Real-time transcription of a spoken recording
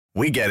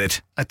We get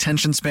it.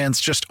 Attention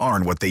spans just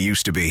aren't what they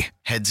used to be.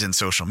 Heads in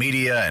social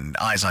media and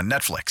eyes on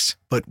Netflix.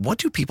 But what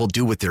do people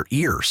do with their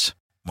ears?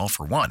 Well,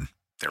 for one,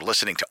 they're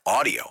listening to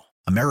audio.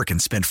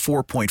 Americans spend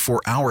 4.4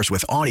 hours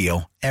with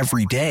audio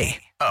every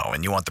day. Oh,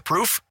 and you want the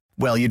proof?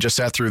 Well, you just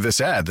sat through this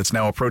ad that's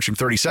now approaching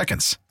 30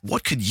 seconds.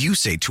 What could you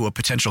say to a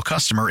potential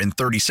customer in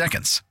 30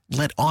 seconds?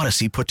 Let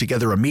Odyssey put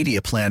together a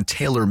media plan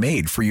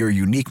tailor-made for your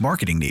unique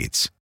marketing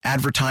needs.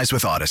 Advertise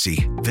with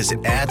Odyssey.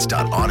 Visit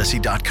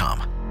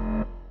ads.odyssey.com.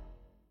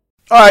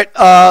 All right,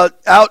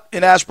 out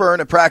in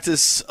Ashburn at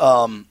practice,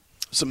 some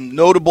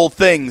notable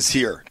things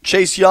here.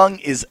 Chase Young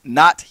is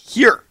not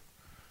here.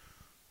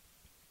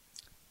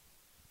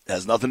 It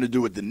has nothing to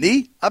do with the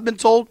knee, I've been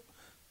told.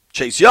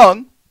 Chase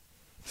Young,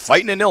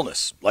 fighting an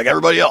illness like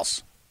everybody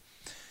else.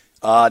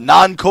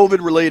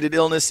 Non-COVID related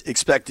illness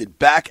expected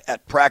back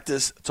at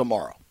practice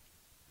tomorrow.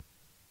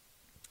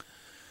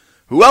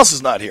 Who else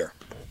is not here?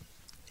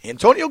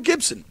 Antonio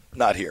Gibson,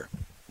 not here.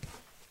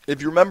 If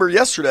you remember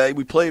yesterday,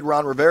 we played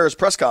Ron Rivera's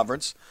press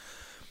conference.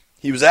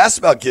 He was asked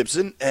about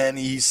Gibson, and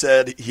he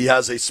said he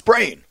has a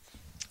sprain.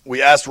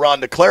 We asked Ron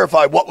to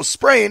clarify what was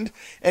sprained,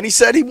 and he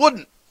said he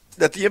wouldn't,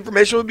 that the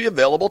information would be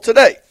available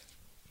today.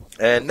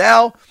 And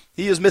now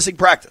he is missing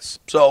practice.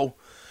 So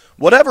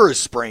whatever is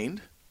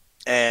sprained,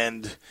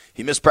 and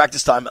he missed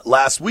practice time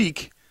last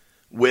week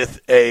with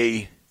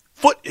a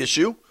foot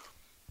issue,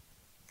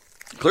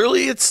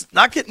 clearly it's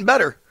not getting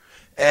better.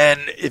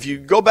 And if you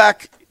go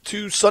back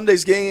to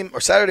Sunday's game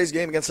or Saturday's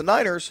game against the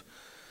Niners,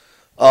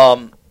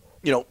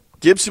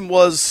 Gibson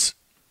was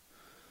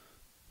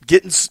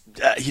getting,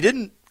 he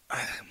didn't,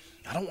 I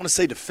don't want to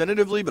say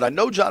definitively, but I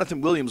know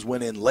Jonathan Williams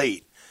went in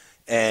late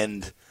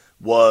and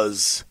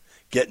was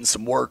getting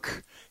some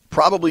work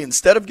probably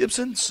instead of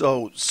Gibson.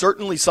 So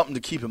certainly something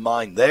to keep in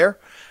mind there.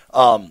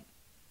 All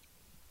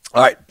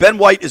right, Ben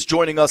White is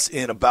joining us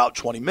in about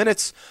 20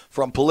 minutes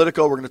from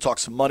Politico. We're going to talk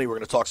some money. We're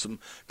going to talk some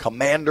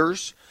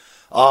Commanders.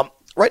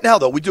 Right now,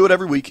 though, we do it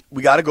every week.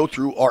 We got to go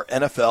through our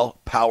NFL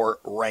Power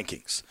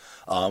Rankings.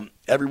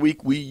 Every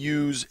week we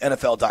use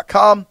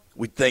NFL.com.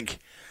 We think,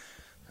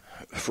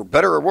 for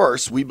better or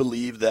worse, we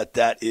believe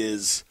that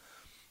is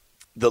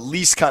the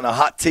least kind of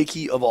hot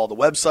takey of all the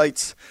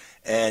websites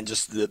and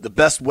just the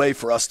best way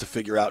for us to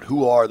figure out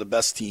who are the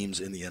best teams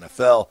in the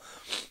NFL.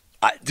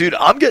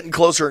 I'm getting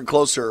closer and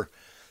closer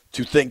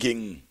to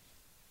thinking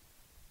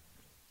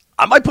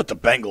I might put the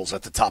Bengals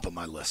at the top of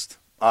my list,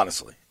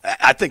 honestly.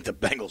 I think the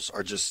Bengals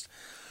are just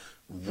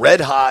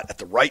red hot at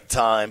the right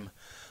time.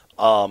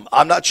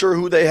 I'm not sure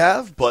who they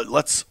have, but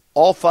let's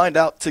all find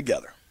out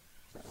together.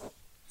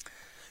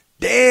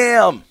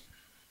 Damn.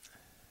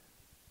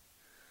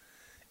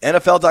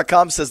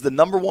 NFL.com says the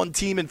number one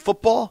team in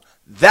football,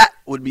 that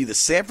would be the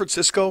San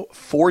Francisco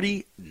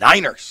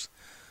 49ers.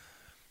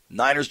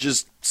 Niners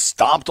just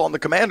stomped on the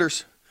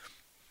Commanders.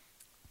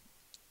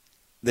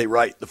 They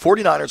write, the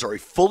 49ers are a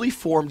fully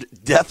formed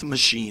death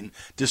machine,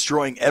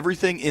 destroying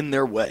everything in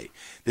their way.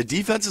 The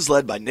defense is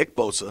led by Nick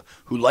Bosa,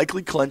 who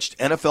likely clinched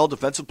NFL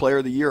Defensive Player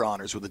of the Year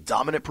honors with a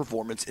dominant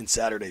performance in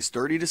Saturday's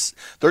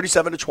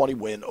 37-20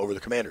 win over the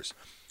Commanders.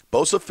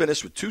 Bosa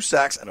finished with 2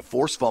 sacks and a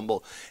forced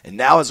fumble, and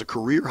now has a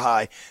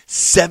career-high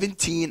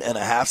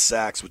 17.5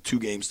 sacks with 2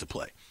 games to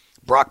play.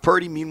 Brock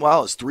Purdy,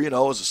 meanwhile, is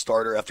 3-0 as a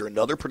starter after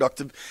another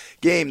productive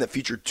game that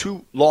featured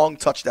 2 long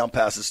touchdown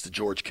passes to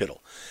George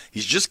Kittle.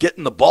 He's just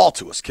getting the ball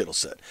to us, Kittle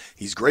said.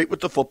 He's great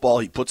with the football.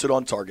 He puts it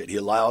on target. He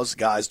allows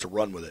guys to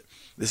run with it.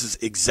 This is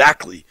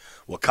exactly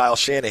what Kyle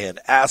Shanahan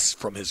asks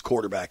from his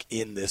quarterback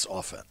in this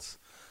offense.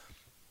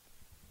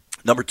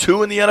 Number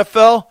 2 in the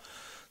NFL,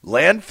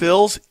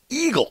 landfills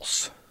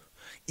Eagles,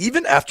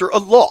 even after a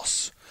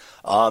loss.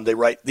 They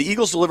write, the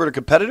Eagles delivered a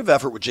competitive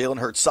effort with Jalen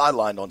Hurts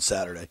sidelined on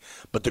Saturday,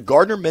 but the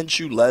Gardner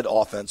Minshew-led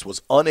offense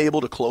was unable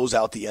to close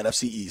out the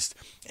NFC East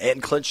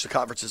and clinch the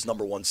conference's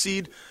number 1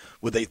 seed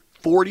with a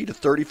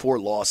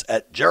 40-34 loss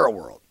at Jerry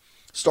World.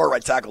 Star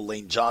right tackle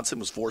Lane Johnson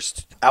was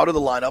forced out of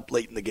the lineup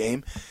late in the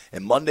game,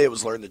 and Monday it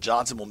was learned that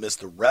Johnson will miss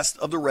the rest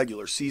of the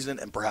regular season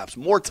and perhaps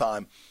more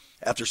time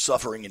after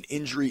suffering an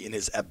injury in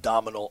his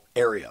abdominal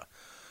area.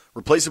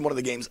 Replacing one of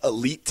the game's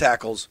elite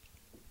tackles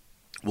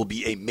will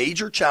be a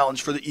major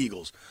challenge for the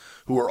Eagles,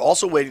 who are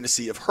also waiting to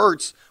see if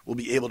Hurts will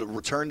be able to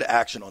return to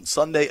action on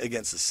Sunday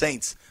against the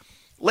Saints.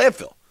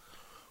 Landfill,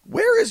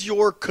 where is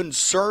your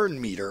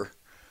concern meter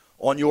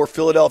on your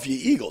Philadelphia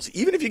Eagles?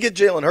 Even if you get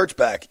Jalen Hurts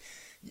back,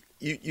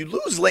 you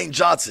lose Lane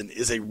Johnson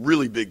is a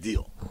really big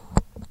deal.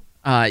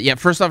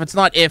 First off, it's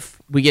not if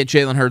we get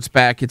Jalen Hurts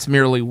back, it's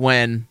merely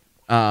when.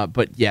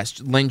 But yes,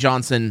 Lane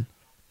Johnson,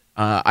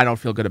 I don't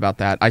feel good about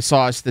that. I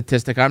saw a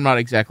statistic. I'm not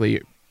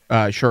exactly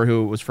sure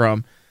who it was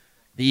from.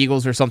 The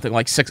Eagles are something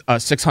like a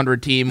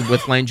 600 team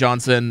with Lane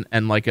Johnson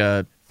and like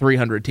a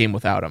 300 team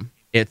without him.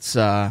 It's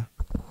not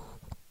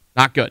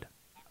good.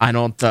 I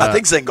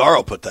think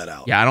Zangaro put that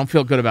out. Yeah, I don't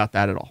feel good about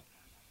that at all.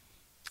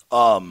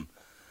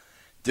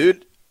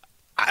 Dude,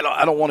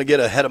 I don't want to get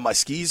ahead of my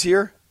skis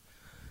here.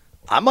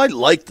 I might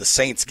like the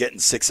Saints getting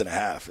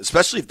 6.5,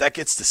 especially if that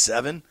gets to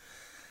 7.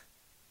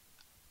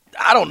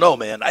 I don't know,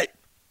 man.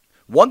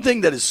 One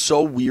thing that is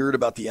so weird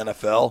about the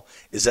NFL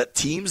is that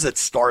teams that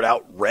start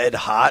out red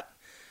hot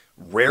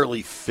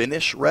rarely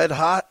finish red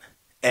hot.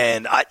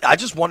 And I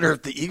just wonder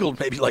if the Eagles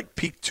maybe like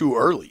peaked too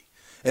early.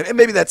 And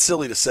maybe that's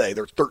silly to say.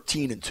 They're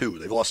 13-2.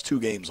 They've lost 2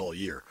 games all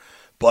year.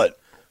 But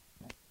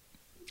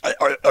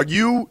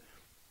do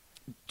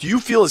you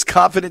feel as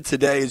confident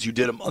today as you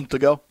did a month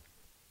ago?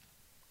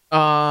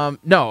 No,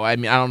 I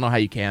mean, I don't know how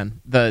you can.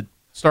 The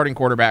starting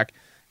quarterback,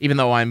 even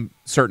though I'm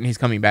certain he's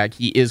coming back,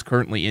 he is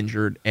currently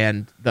injured,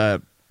 and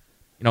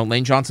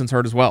Lane Johnson's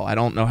hurt as well. I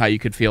don't know how you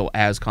could feel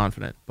as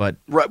confident, but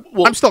right.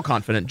 Well, I'm still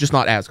confident, just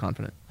not as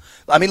confident.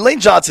 I mean, Lane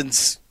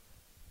Johnson's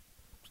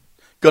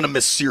going to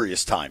miss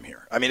serious time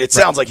here. I mean, it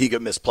sounds like he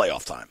could miss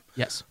playoff time.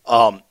 Yes.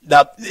 Now,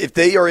 if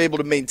they are able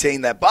to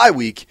maintain that bye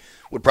week,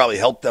 would probably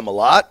help them a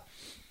lot.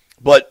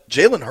 But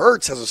Jalen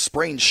Hurts has a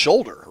sprained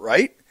shoulder,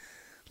 right?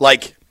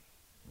 Like,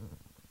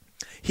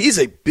 he's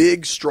a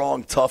big,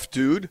 strong, tough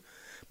dude.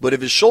 But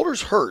if his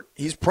shoulder's hurt,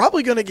 he's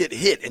probably going to get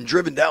hit and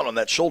driven down on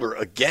that shoulder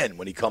again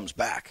when he comes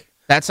back.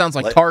 That sounds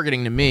like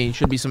targeting to me.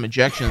 Should be some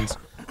ejections.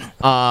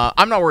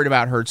 I'm not worried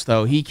about Hurts,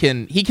 though. He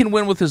can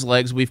win with his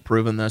legs. We've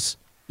proven this.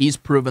 He's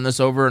proven this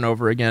over and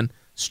over again.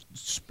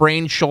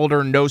 Sprained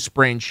shoulder, no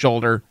sprained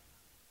shoulder.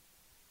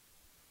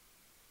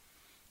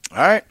 All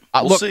right,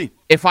 we'll see.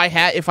 If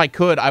I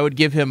could, I would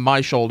give him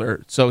my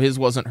shoulder so his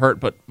wasn't hurt,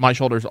 but my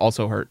shoulder's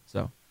also hurt.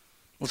 So,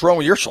 what's wrong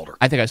with your shoulder?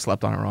 I think I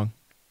slept on it wrong.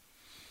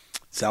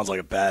 Sounds like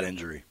a bad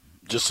injury.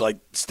 Just like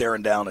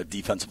staring down a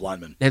defensive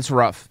lineman. It's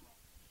rough.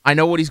 I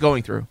know what he's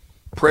going through.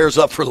 Prayers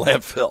up for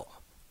Landfill.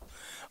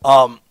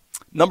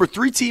 Number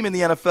 3 team in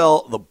the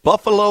NFL, the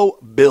Buffalo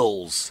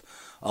Bills.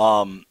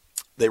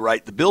 They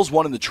write, the Bills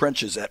won in the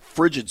trenches at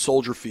frigid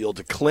Soldier Field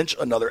to clinch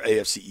another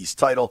AFC East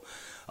title.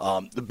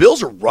 The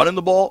Bills are running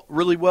the ball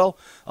really well.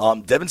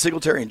 Devin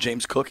Singletary and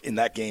James Cook in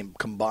that game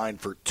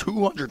combined for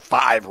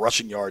 205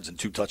 rushing yards and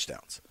 2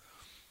 touchdowns.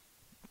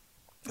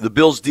 The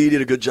Bills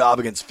did a good job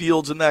against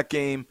Fields in that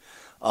game.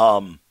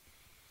 One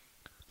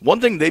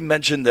thing they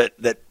mentioned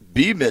that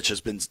B-Mitch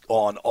has been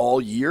on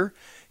all year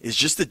is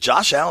just that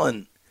Josh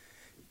Allen,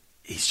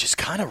 he's just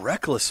kind of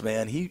reckless,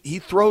 man. He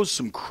throws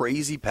some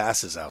crazy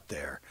passes out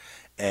there.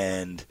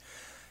 And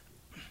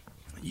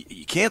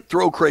you can't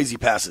throw crazy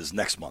passes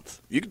next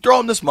month. You can throw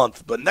them this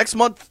month, but next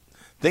month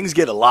things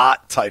get a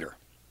lot tighter.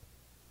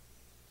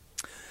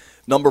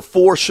 Number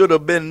 4 should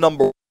have been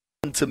number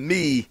 1 to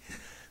me,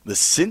 the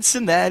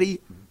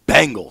Cincinnati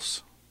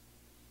Bengals.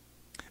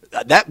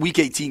 That Week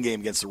 18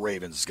 game against the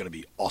Ravens is going to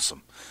be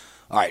awesome.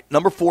 All right,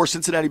 number 4,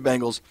 Cincinnati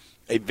Bengals.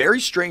 A very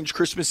strange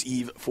Christmas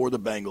Eve for the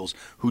Bengals,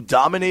 who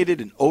dominated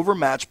an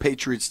overmatched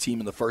Patriots team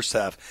in the first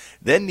half,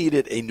 then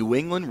needed a New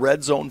England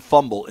red zone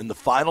fumble in the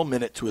final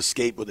minute to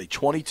escape with a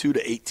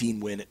 22-18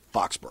 win at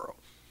Foxborough.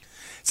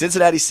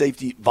 Cincinnati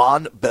safety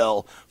Von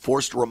Bell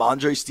forced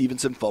Ramondre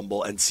Stevenson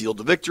fumble and sealed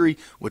the victory,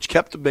 which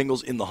kept the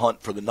Bengals in the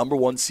hunt for the number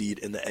 1 seed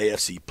in the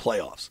AFC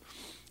playoffs.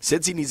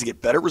 Cincy needs to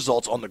get better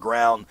results on the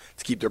ground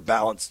to keep their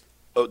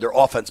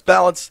offense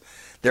balanced.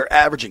 They're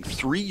averaging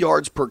 3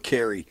 yards per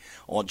carry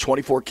on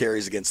 24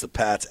 carries against the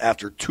Pats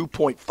after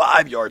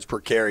 2.5 yards per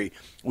carry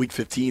Week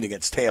 15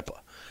 against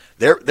Tampa.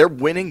 They're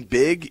winning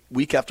big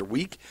week after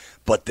week,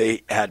 but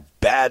they had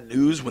bad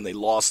news when they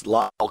lost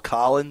Lyle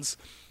Collins,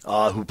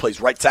 who plays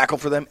right tackle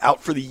for them,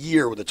 out for the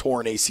year with a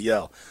torn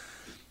ACL.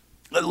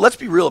 Let's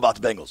be real about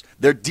the Bengals.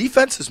 Their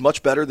defense is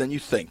much better than you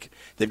think.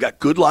 They've got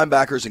good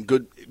linebackers and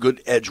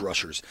good edge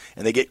rushers,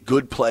 and they get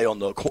good play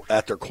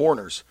at their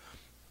corners.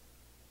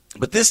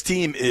 But this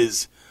team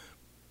is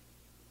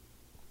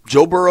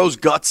Joe Burrow's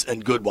guts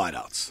and good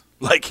wideouts.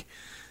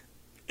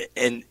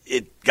 And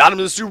it got him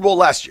to the Super Bowl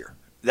last year.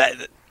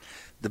 The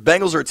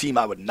Bengals are a team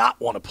I would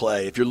not want to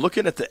play. If you're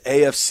looking at the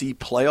AFC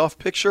playoff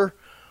picture,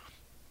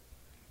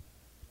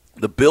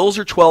 the Bills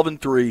are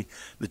 12-3,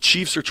 the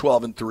Chiefs are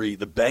 12-3,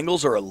 the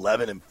Bengals are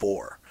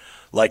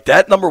 11-4.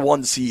 That number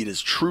 1 seed is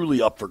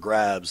truly up for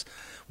grabs,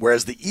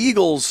 whereas the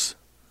Eagles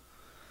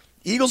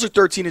are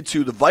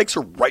 13-2, the Vikes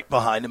are right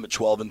behind them at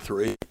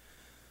 12-3.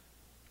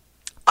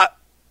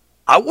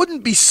 I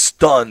wouldn't be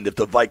stunned if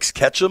the Vikes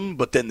catch them,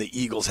 but then the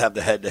Eagles have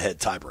the head-to-head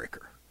tiebreaker.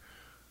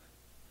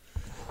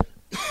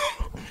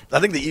 I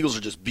think the Eagles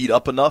are just beat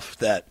up enough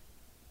that,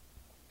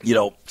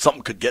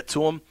 something could get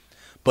to them.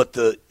 But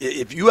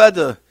if you had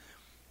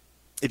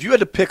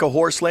to pick a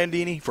horse,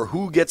 Landini, for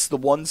who gets the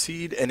 1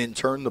 seed and in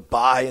turn the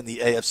bye in the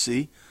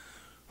AFC,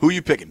 who are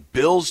you picking?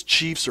 Bills,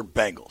 Chiefs, or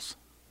Bengals?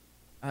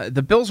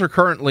 The Bills are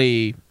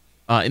currently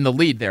in the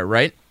lead there,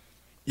 right?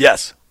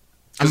 Yes.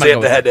 Because they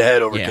have the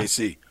head-to-head over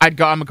KC. I'm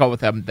going to go with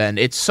them then.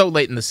 It's so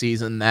late in the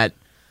season that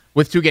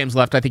with 2 games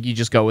left, I think you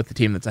just go with the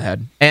team that's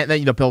ahead. And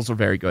then the Bills are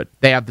very good.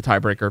 They have the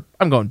tiebreaker.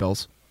 I'm going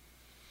Bills.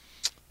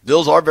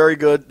 Bills are very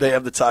good. They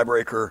have the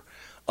tiebreaker.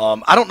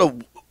 I don't know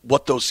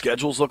what those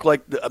schedules look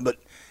like, but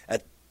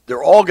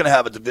they're all going to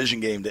have a division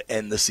game to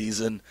end the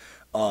season.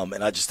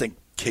 And I just think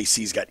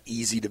KC's got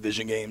easy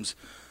division games.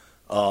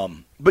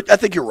 But I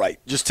think you're right.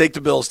 Just take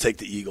the Bills, take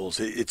the Eagles.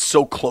 It's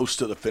so close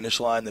to the finish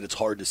line that it's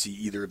hard to see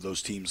either of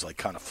those teams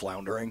kind of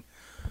floundering.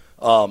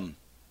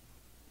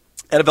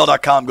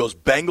 NFL.com goes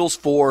Bengals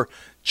 4,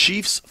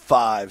 Chiefs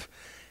 5.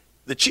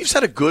 The Chiefs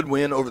had a good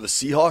win over the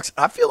Seahawks.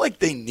 I feel like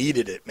they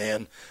needed it,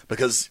 man,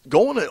 because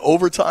going to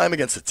overtime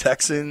against the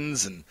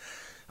Texans and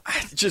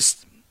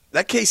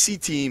that KC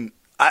team,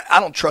 I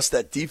don't trust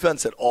that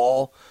defense at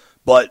all,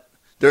 but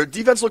their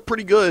defense looked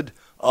pretty good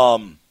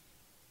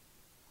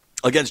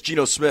against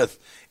Geno Smith.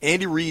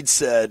 Andy Reid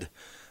said,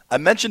 I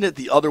mentioned it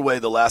the other way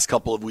the last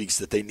couple of weeks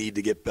that they need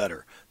to get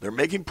better. They're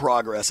making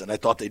progress, and I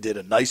thought they did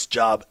a nice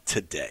job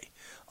today.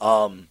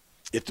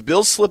 If the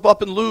Bills slip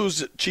up and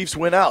lose, Chiefs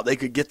win out, they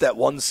could get that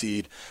 1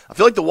 seed. I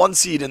feel like the 1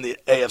 seed in the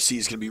AFC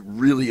is going to be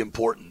really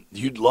important.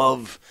 You'd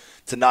love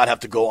to not have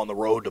to go on the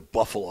road to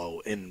Buffalo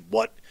in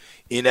what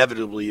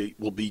inevitably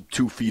will be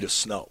 2 feet of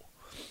snow.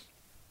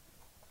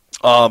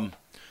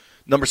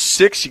 Number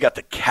 6, you got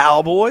the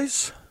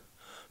Cowboys,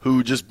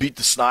 who just beat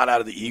the snot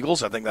out of the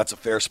Eagles. I think that's a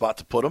fair spot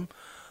to put them.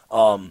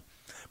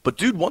 But,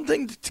 dude, one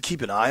thing to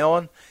keep an eye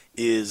on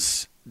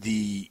is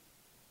the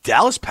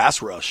Dallas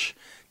pass rush.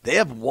 They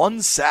have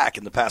 1 sack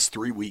in the past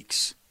 3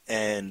 weeks.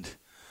 And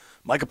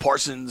Micah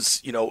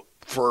Parsons,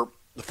 for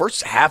the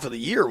first half of the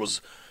year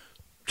was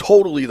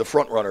totally the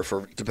front runner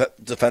for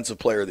Defensive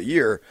Player of the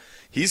Year.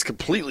 He's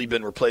completely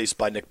been replaced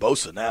by Nick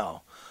Bosa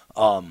now.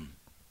 One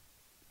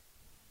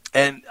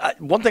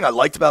thing I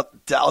liked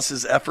about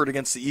Dallas's effort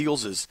against the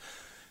Eagles is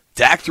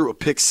Dak threw a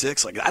pick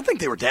 6. I think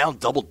they were down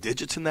double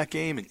digits in that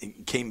game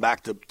and came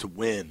back to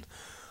win,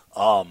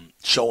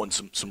 showing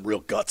some real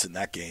guts in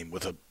that game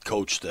with a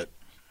coach that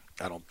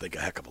I don't think a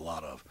heck of a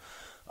lot of.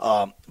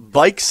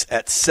 Vikes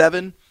at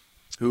 7,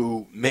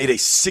 who made a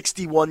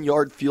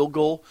 61-yard field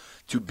goal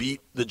to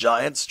beat the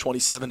Giants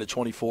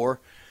 27-24.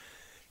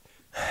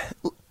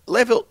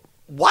 Landfill,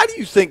 why do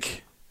you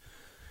think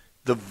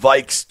the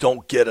Vikes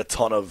don't get a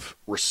ton of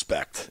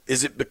respect?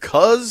 Is it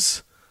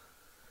because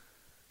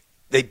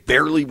they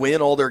barely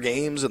win all their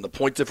games and the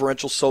point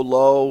differential's so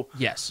low?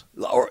 Yes.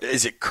 Or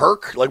is it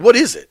Kirk? What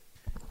is it?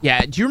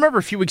 Yeah, do you remember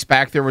a few weeks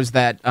back there was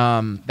that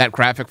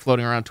graphic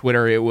floating around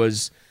Twitter? It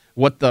was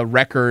what the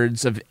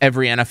records of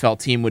every NFL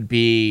team would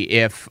be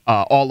if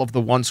all of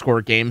the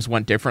one-score games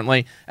went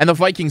differently. And the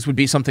Vikings would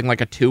be something like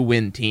a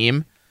 2-win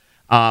team.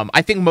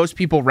 I think most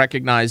people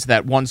recognize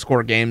that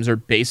one-score games are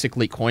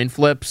basically coin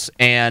flips,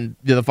 and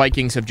the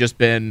Vikings have just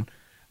been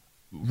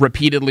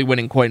repeatedly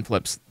winning coin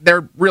flips.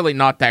 They're really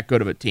not that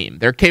good of a team.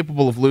 They're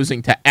capable of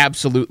losing to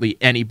absolutely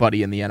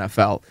anybody in the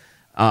NFL,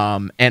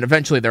 and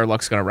eventually their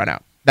luck's going to run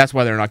out. That's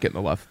why they're not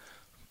getting the love.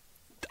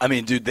 I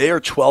mean, dude, they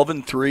are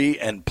 12-3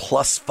 and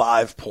plus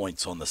 5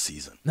 points on the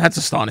season. That's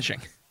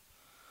astonishing.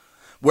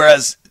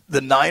 Whereas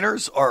the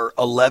Niners are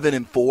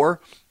 11-4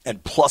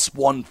 and plus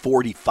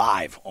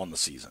 145 on the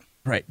season.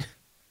 Right.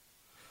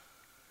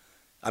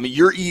 I mean,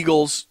 your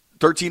Eagles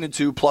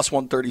 13-2 plus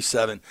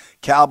 137.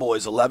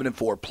 Cowboys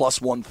 11-4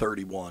 plus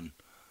 131.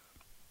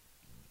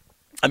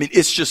 I mean,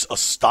 it's just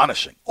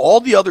astonishing. All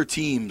the other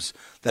teams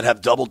that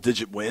have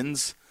double-digit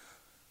wins.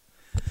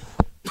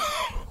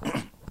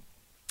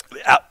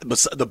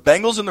 The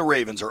Bengals and the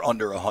Ravens are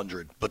under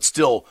 100, but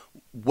still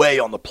way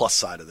on the plus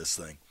side of this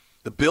thing.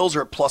 The Bills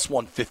are at plus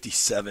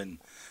 157.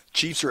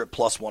 Chiefs are at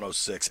plus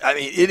 106. I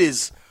mean, it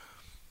is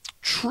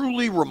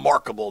truly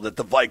remarkable that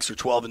the Vikes are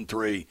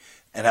 12-3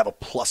 and have a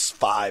plus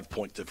 5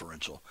 point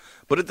differential.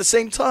 But at the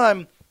same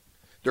time,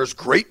 there's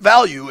great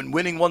value in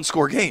winning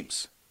one-score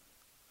games.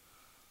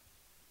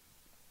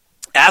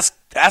 Ask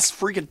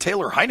freaking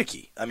Taylor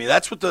Heineke. I mean,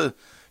 that's what the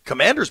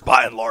Commanders,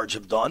 by and large,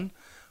 have done.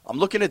 I'm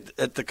looking at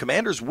the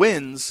Commanders'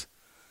 wins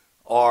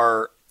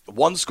are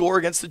 1 score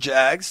against the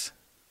Jags,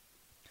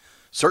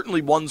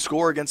 certainly 1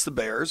 score against the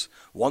Bears,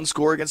 1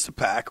 score against the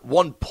Pack,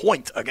 1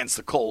 point against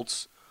the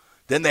Colts.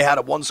 Then they had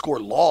a 1-score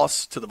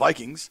loss to the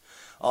Vikings.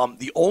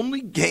 The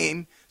only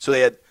game, so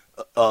they had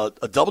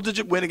a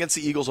double-digit win against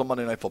the Eagles on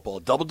Monday Night Football,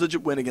 a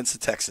double-digit win against the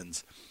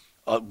Texans,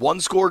 a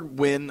 1-score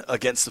win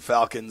against the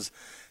Falcons,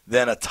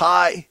 then a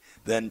tie,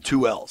 then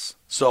 2 L's.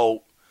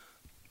 So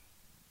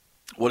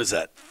what is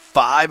that?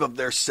 5 of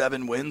their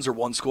 7 wins are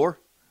 1 score?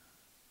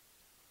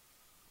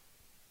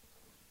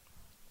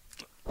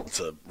 It's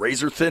a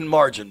razor-thin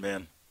margin,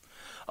 man.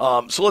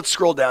 So let's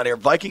scroll down here.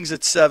 Vikings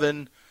at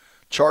 7,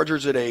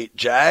 Chargers at 8,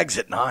 Jags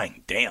at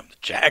 9. Damn, the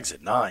Jags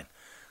at 9.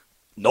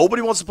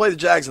 Nobody wants to play the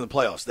Jags in the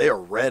playoffs. They are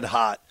red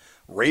hot.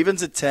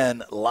 Ravens at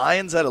 10,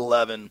 Lions at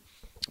 11.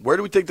 Where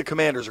do we think the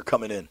Commanders are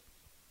coming in?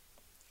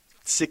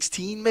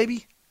 16,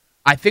 maybe?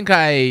 I think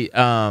I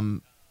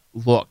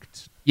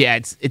looked. Yeah,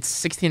 it's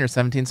 16 or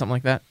 17, something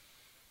like that.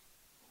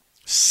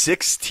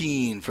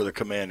 16 for the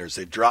Commanders.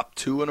 They've dropped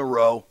 2 in a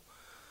row.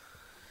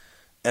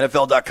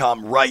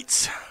 NFL.com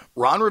writes,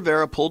 Ron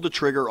Rivera pulled the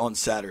trigger on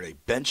Saturday,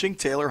 benching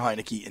Taylor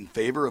Heineke in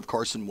favor of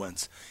Carson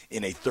Wentz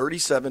in a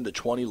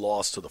 37-20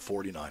 loss to the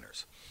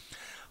 49ers.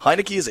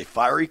 Heineke is a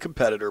fiery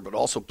competitor, but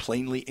also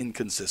plainly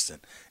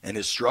inconsistent, and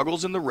his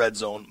struggles in the red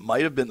zone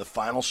might have been the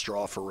final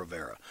straw for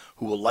Rivera,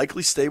 who will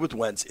likely stay with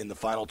Wentz in the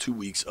final 2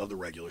 weeks of the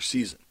regular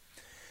season.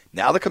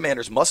 Now the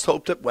Commanders must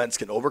hope that Wentz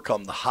can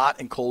overcome the hot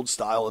and cold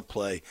style of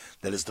play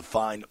that has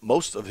defined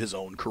most of his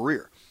own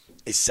career.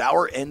 A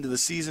sour end of the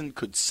season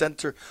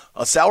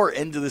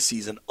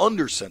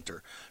under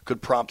center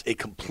could prompt a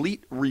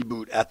complete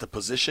reboot at the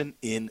position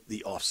in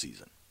the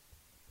offseason.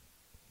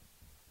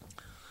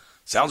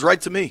 Sounds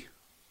right to me.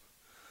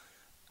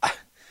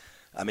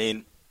 I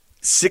mean,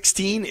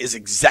 16 is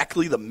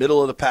exactly the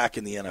middle of the pack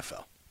in the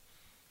NFL.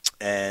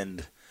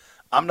 And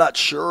I'm not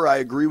sure I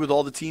agree with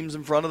all the teams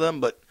in front of them,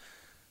 but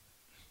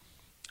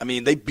I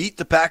mean, they beat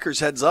the Packers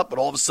heads up, but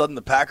all of a sudden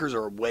the Packers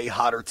are a way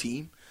hotter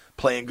team,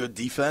 playing good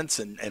defense,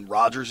 and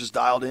Rodgers is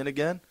dialed in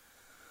again.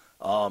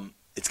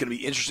 It's going to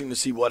be interesting to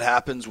see what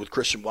happens with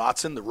Christian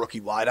Watson, the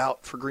rookie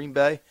wideout for Green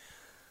Bay.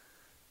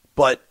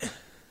 But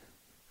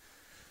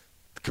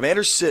the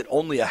Commanders sit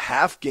only a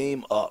half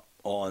game up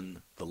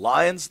on the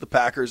Lions, the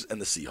Packers,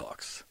 and the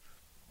Seahawks.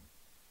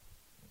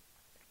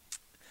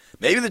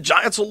 Maybe the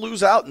Giants will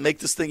lose out and make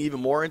this thing even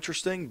more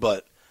interesting,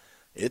 but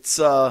it's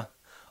of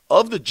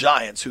the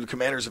Giants, who the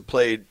Commanders have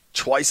played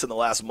twice in the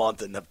last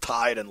month and have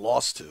tied and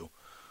lost to,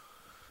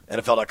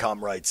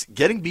 NFL.com writes,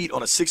 getting beat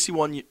on a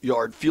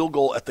 61-yard field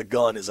goal at the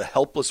gun is a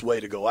helpless way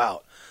to go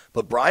out,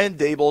 but Brian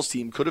Daboll's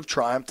team could have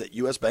triumphed at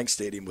U.S. Bank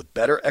Stadium with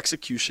better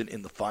execution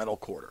in the final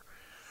quarter.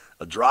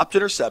 A dropped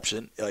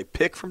interception, a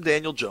pick from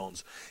Daniel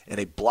Jones, and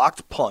a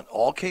blocked punt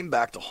all came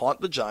back to haunt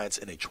the Giants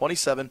in a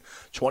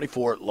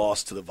 27-24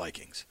 loss to the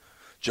Vikings.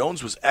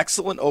 Jones was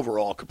excellent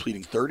overall,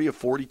 completing 30 of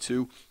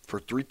 42 for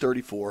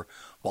 334,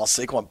 while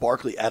Saquon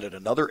Barkley added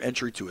another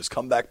entry to his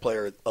comeback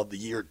player of the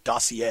year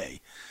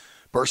dossier,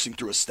 bursting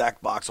through a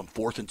stacked box on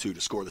 4th and 2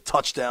 to score the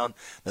touchdown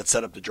that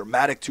set up the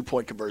dramatic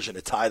 2-point conversion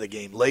to tie the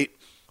game late.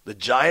 The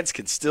Giants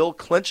can still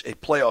clinch a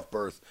playoff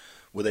berth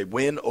with a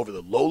win over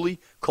the lowly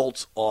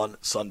Colts on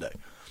Sunday.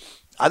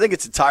 I think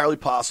it's entirely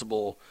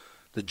possible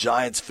the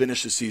Giants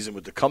finish the season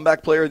with the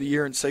comeback player of the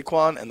year in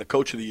Saquon and the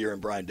coach of the year in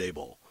Brian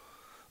Daboll.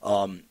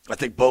 I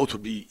think both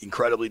would be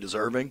incredibly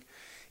deserving.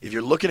 If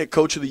you're looking at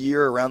coach of the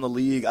year around the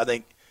league, I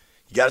think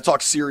you got to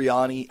talk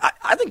Sirianni.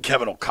 I think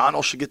Kevin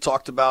O'Connell should get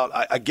talked about.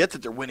 I get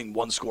that they're winning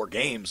one-score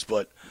games,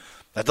 but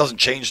that doesn't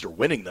change they're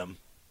winning them.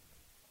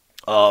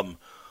 And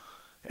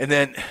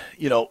then,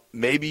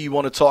 maybe you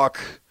want to talk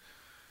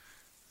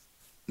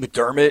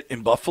McDermott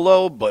in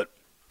Buffalo, but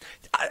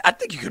I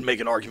think you could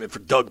make an argument for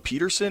Doug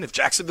Peterson. If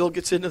Jacksonville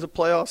gets into the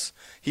playoffs,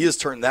 he has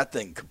turned that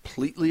thing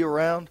completely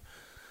around.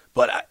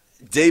 But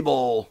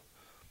Daboll,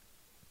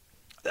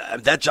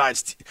 that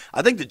Giants,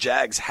 I think the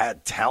Jags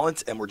had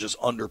talent and were just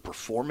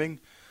underperforming.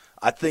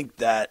 I think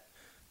that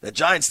the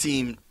Giants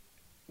team,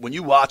 when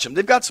you watch them,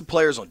 they've got some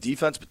players on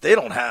defense, but they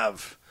don't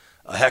have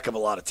a heck of a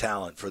lot of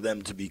talent for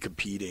them to be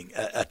competing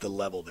at the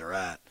level they're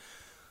at.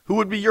 Who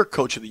would be your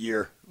coach of the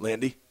year,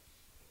 Landy?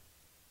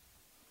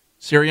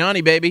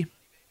 Sirianni, baby.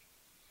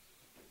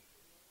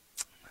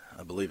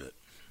 I believe it.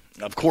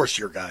 Of course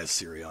your guy is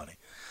Sirianni.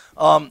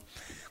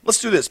 Let's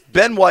do this.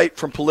 Ben White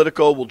from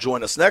Politico will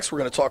join us next. We're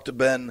going to talk to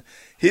Ben,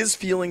 his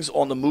feelings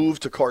on the move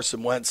to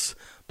Carson Wentz,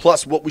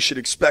 plus what we should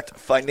expect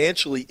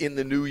financially in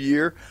the new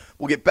year.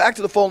 We'll get back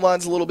to the phone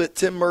lines a little bit.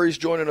 Tim Murray's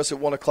joining us at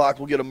 1 o'clock.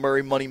 We'll get a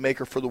Murray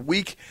Moneymaker for the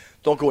week.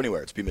 Don't go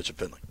anywhere. It's B. Mitch and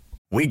Finley.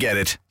 We get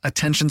it.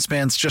 Attention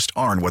spans just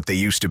aren't what they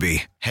used to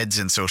be. Heads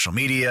in social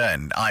media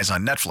and eyes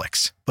on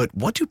Netflix. But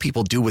what do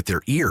people do with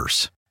their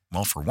ears?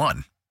 Well, for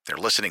one, they're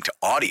listening to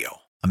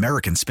audio.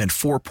 Americans spend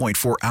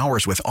 4.4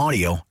 hours with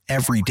audio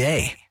every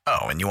day.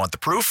 Oh, and you want the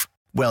proof?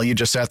 Well, you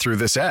just sat through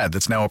this ad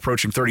that's now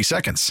approaching 30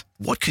 seconds.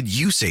 What could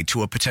you say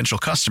to a potential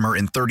customer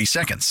in 30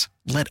 seconds?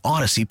 Let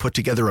Odyssey put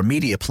together a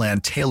media plan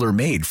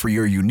tailor-made for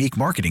your unique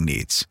marketing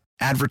needs.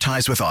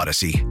 Advertise with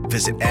Odyssey.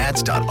 Visit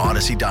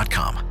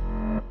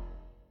ads.odyssey.com.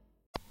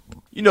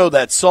 You know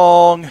that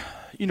song.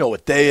 You know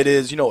what day it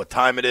is. You know what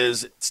time it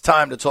is. It's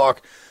time to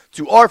talk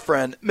to our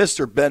friend,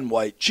 Mr. Ben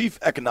White, Chief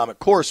Economic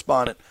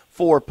Correspondent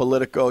for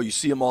Politico. You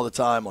see him all the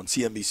time on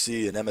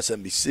CNBC and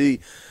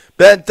MSNBC.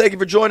 Ben, thank you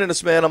for joining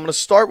us, man. I'm going to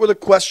start with a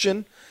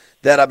question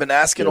that I've been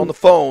asking on the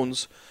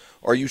phones.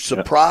 Are you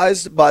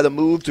surprised by the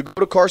move to go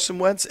to Carson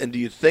Wentz, and do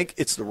you think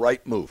it's the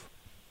right move?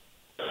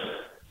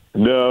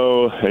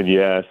 No and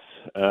yes.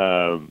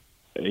 I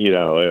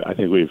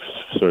think we've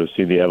sort of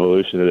seen the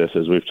evolution of this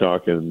as we've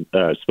spoken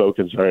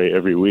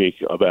every week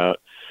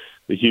about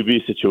the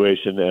QB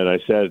situation. And I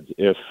said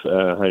if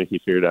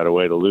Heineke figured out a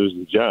way to lose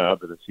the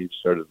job and the team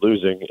started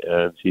losing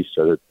and he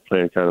started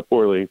playing kind of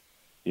poorly,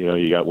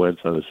 you got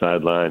Wentz on the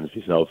sideline. If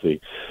he's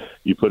healthy,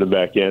 you put him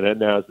back in, and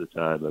now's the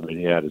time. I mean,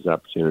 he had his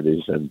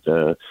opportunities, and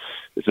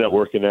it's not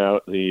working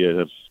out.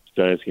 The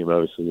Giants game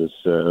obviously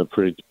was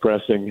pretty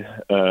depressing,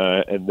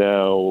 and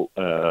now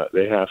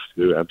they have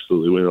to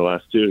absolutely win the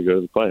last two to go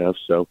to the playoffs.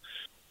 So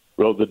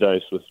roll the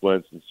dice with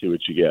Wentz and see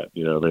what you get.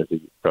 I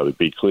think you probably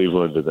beat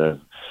Cleveland and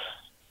then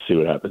see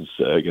what happens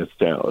against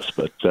Dallas.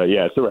 But,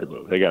 it's the right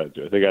move. They got to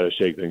do it. They got to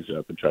shake things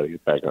up and try to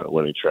get back on a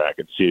winning track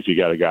and see if you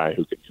got a guy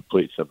who can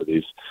complete some of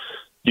these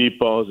deep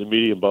balls and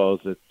medium balls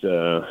that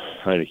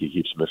Heineke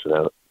keeps missing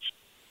out.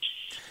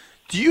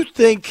 Do you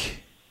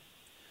think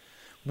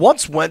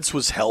once Wentz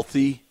was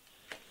healthy,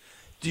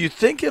 do you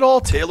think at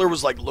all Taylor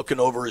was like looking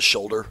over his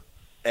shoulder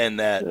and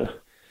that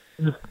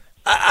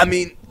I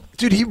mean,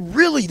 Dude, he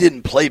really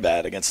didn't play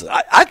bad against it.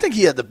 I think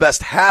he had the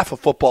best half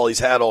of football he's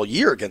had all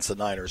year against the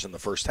Niners in the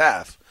first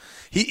half.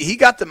 He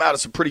got them out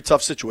of some pretty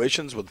tough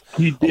situations with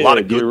a lot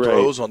of good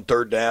throws on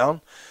third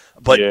down.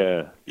 But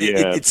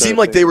it seemed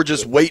like they were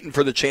just waiting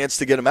for the chance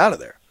to get him out of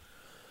there.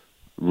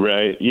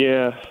 Right.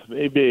 Yeah,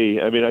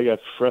 maybe. I mean, I got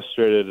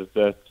frustrated at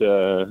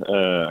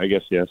that, I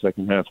guess,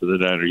 second half of the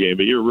Niner game.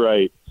 But you're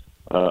right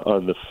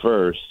on the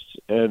first.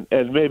 And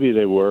maybe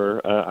they were.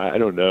 I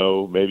don't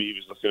know. Maybe he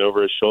was looking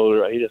over his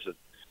shoulder. He doesn't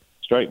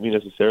strike me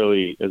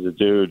necessarily as a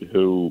dude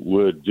who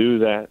would do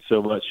that so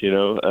much, I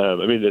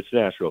mean, it's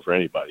natural for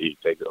anybody. You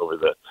take over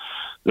the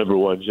number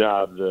one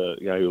job. The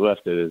guy who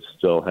left it is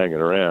still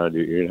hanging around.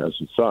 You're going to have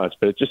some thoughts.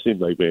 But it just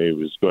seemed like maybe he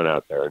was going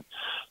out there and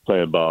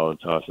playing ball and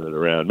tossing it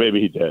around. Maybe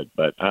he did,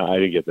 but I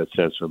didn't get that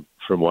sense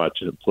from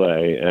watching him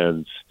play.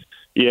 And,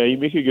 yeah, you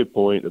make a good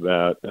point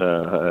about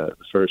the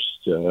first,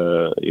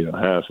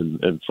 half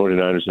and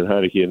 49ers and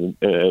Heineke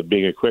and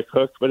being a quick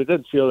hook, but it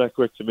doesn't feel that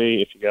quick to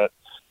me. If you got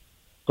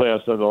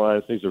playoffs on the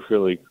line, things are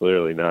really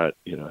clearly not,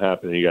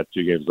 happening. You got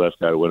 2 games left,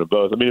 got to win them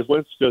both. I mean, if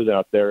Wentz goes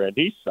out there and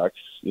he sucks,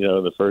 in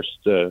the first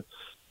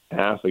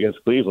half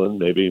against Cleveland,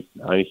 maybe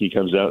Heineke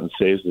comes out and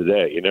saves the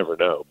day. You never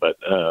know. But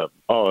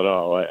all in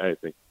all, I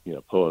think,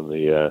 pulling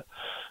the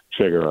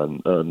trigger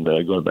on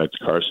going back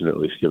to Carson, at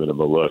least giving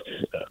him a look,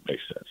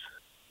 makes sense.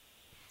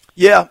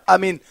 Yeah, I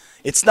mean,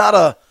 it's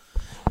not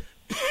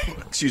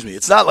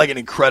it's not like an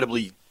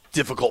incredibly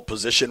difficult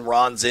position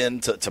Ron's in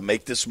to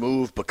make this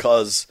move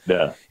because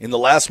in the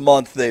last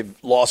month they've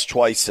lost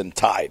twice and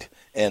tied,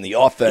 and the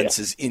offense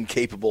is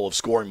incapable of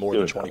scoring more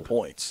than 20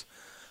 points.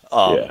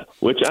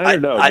 Which I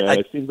don't know, man.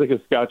 It seems like a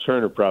Scott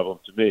Turner problem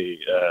to me,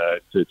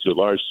 to a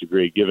large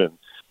degree, given at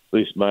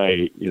least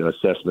my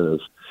assessment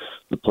of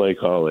the play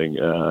calling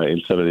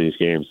in some of these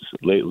games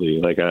lately.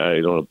 Like, I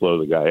don't want to blow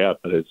the guy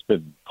up, but it's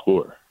been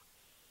poor.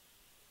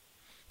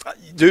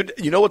 Dude,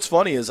 you know what's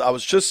funny is I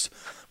was just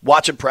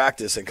watching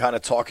practice and kind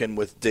of talking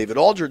with David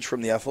Aldridge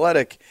from The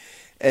Athletic,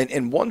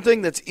 and one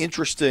thing that's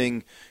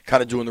interesting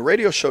kind of doing the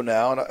radio show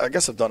now, and I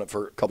guess I've done it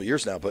for a couple of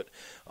years now, but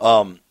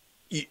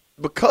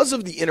because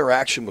of the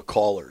interaction with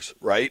callers,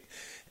 right,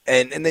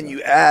 and then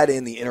you add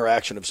in the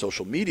interaction of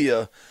social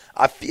media,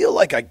 I feel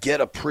like I get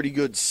a pretty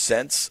good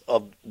sense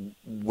of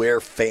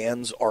where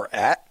fans are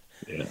at.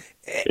 Yeah.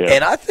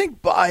 And I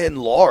think by and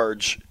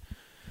large,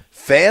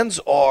 fans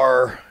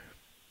are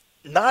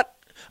not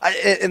 –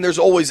 and there's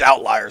always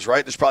outliers,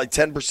 right? There's probably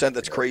 10%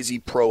 that's crazy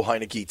pro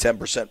Heineke,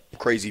 10%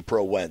 crazy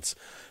pro Wentz.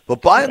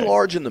 But by and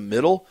large in the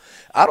middle,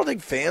 I don't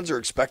think fans are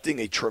expecting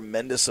a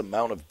tremendous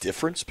amount of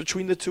difference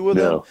between the two of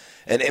them.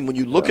 And when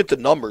you look at the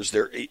numbers,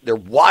 they're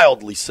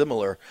wildly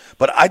similar.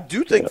 But I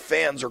do think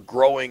fans are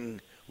growing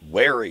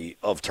wary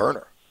of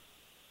Turner.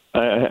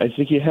 I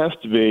think you have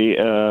to be,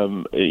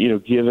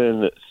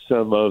 given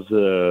some of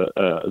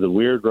the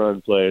weird run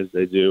plays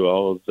they do,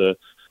 all of the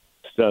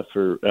stuff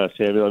for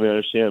Samuel. I mean, I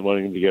understand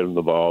wanting to get him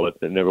the ball,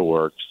 but it never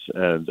works.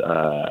 And,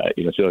 I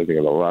feel like they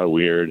have a lot of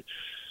weird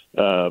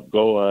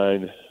goal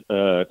line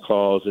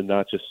calls and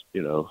not just,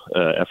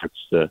 efforts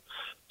to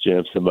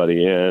jam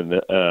somebody in.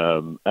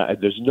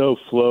 There's no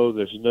flow.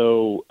 There's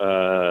no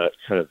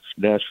kind of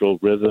natural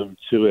rhythm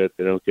to it.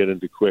 They don't get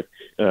into quick,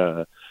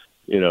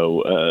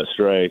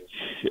 strike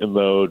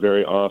mode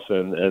very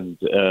often. And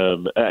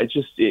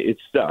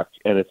it's stuck,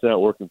 and it's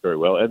not working very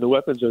well. And the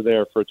weapons are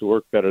there for it to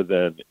work better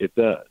than it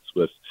does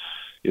with,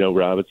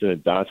 Robinson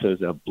and Dotson is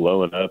now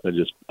blowing up and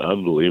just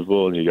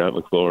unbelievable. And you got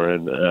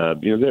McLaurin.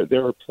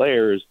 There are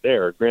players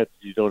there. Granted,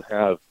 you don't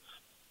have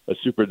a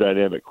super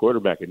dynamic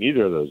quarterback in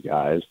either of those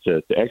guys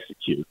to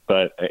execute.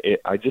 But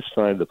I just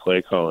find the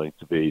play calling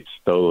to be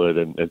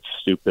stolen and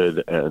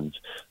stupid and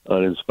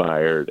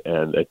uninspired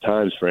and at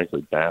times,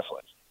 frankly,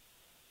 baffling.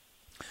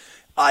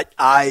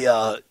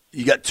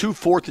 You got 2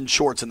 4th and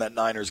shorts in that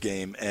Niners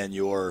game, and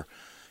your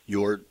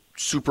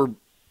super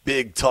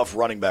big, tough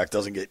running back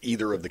doesn't get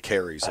either of the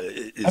carries.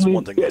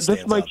 One thing that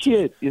stands that's my out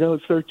kid.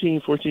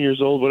 13, 14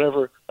 years old,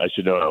 whatever. I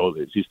should know how old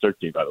he is. He's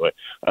 13, by the way.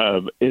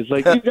 It's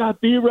like, you got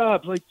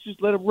B-Rob. Like,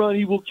 just let him run.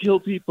 He will kill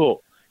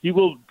people. He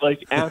will,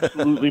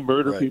 absolutely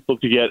murder people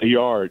to get a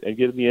yard and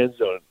get in the end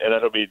zone. And I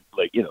don't mean,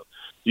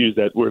 use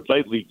that word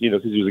lightly,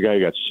 because he was a guy who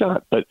got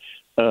shot. But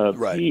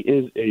he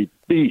is a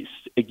beast.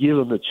 Give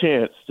him a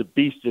chance to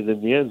beast it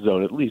in the end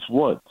zone at least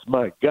once.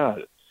 My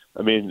God.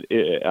 I mean,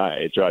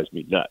 it drives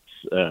me nuts.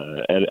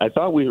 And I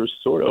thought we were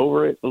sort of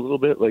over it a little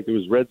bit. Like, it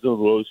was red zone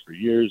woes for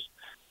years.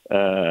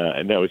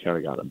 And now we kind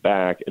of got them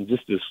back. And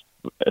just this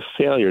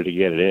failure to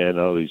get it in,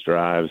 all these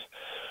drives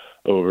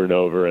over and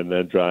over, and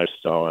then drives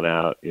stalling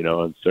out,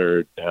 on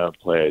third down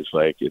plays.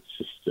 Like, it's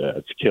just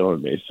it's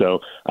killing me. So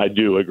I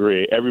do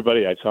agree.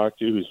 Everybody I talk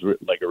to who's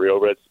like a real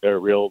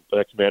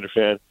Commander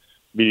fan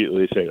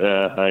immediately say,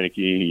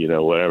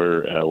 Heineke,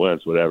 whatever,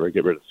 Wentz, whatever,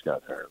 get rid of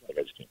Scott Turner. Like,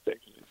 I just can't take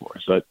it anymore.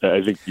 So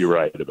I think you're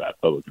right about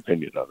public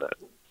opinion on that.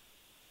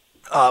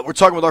 We're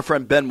talking with our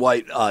friend Ben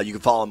White. You can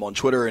follow him on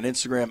Twitter and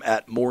Instagram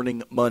at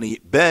Morning Money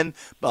Ben,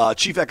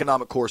 chief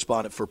economic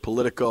correspondent for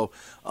Politico.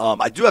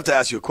 I do have to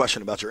ask you a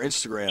question about your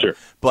Instagram, sure.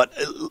 But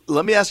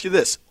let me ask you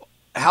this.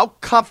 how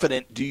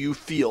confident do you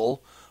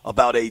feel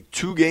about a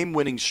 2-game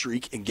winning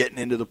streak and getting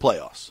into the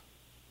playoffs?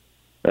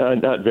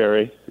 Not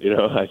very.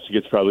 I think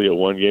it's probably a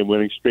 1-game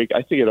winning streak.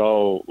 I think I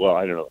don't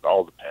know, it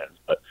all depends,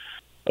 but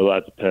a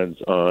lot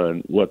depends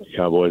on what the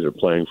Cowboys are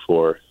playing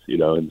for, in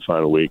the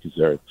final week. Is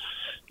there a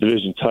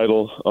division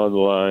title on the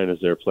line? Is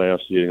there playoff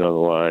seeding on the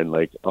line?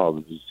 Like, all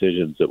the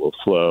decisions that will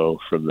flow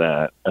from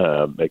that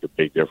make a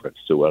big difference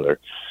to whether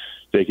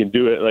they can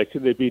do it. Like,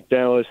 could they beat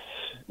Dallas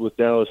with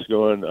Dallas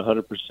going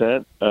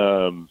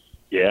 100%?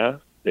 Yeah,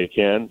 they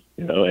can.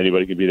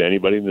 Anybody can beat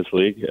anybody in this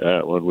league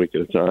 1 week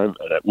at a time.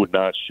 And that would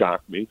not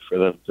shock me for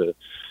them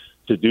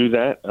to do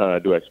that.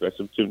 Do I expect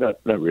them to?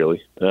 Not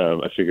really.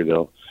 I figure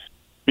they'll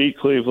beat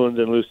Cleveland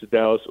and lose to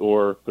Dallas,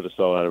 or put us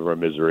all out of our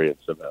misery and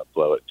somehow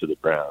blow it to the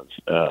Browns.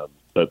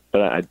 But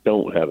I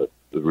don't have a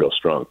real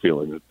strong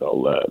feeling that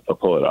they'll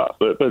pull it off.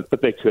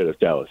 But they could if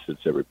Dallas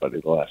hits everybody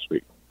the last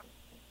week.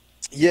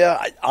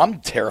 Yeah, I'm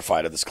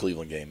terrified of this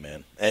Cleveland game,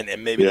 man. And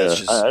maybe that's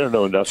just I don't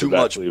know enough too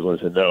about much. Cleveland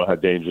to know how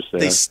dangerous they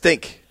are. They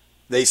stink.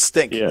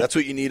 Yeah. That's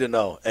what you need to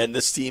know. And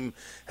this team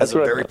has a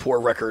very poor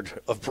record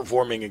of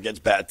performing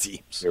against bad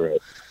teams. You're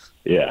right.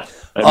 Yeah.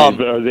 I mean,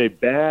 but are they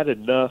bad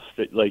enough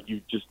that, like,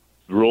 you just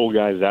roll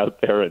guys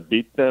out there and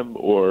beat them?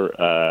 Or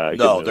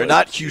no, they're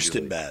not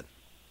Houston bad.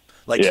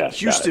 Like,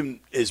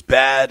 Houston is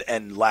bad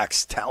and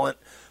lacks talent.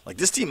 Like,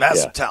 this team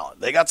has some talent.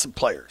 They got some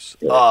players.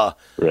 Yeah.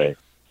 Right.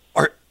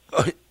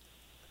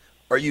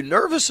 Are you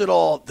nervous at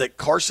all that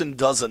Carson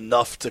does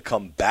enough to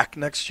come back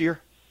next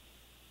year?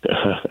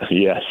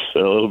 Yes, a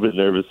little bit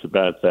nervous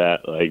about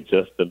that, like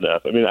just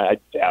enough. I mean, I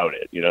doubt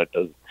it. It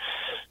doesn't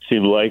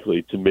seem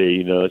likely to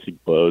me, as he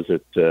blows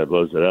it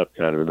up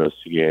kind of in those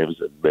 2 games,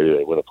 and maybe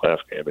they win a playoff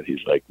game and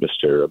he's like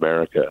Mr.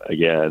 America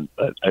again.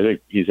 But I think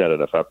he's had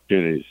enough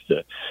opportunities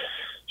to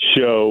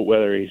show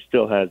whether he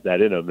still has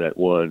that in him, that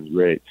one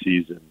great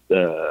season,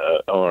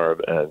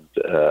 arm and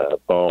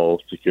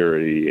ball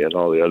security and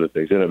all the other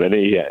things in him, and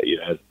he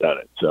hasn't done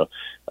it. So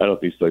I don't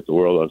think he's like the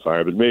world on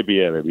fire, but maybe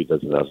he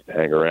does enough to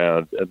hang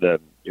around, and then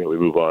we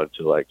move on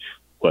to like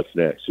what's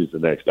next, who's the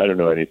next. I don't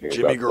know anything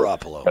Jimmy about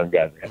Garoppolo. Young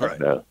guys right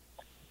now.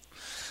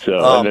 So,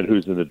 and then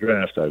who's in the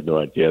draft, I have no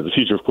idea. The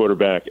future of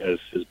quarterback, as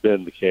has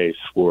been the case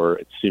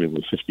for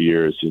seemingly 50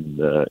 years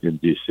in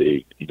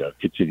D.C.,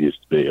 continues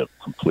to be a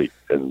complete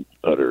and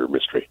utter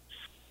mystery.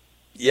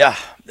 Yeah,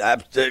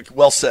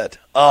 well said.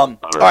 All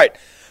right,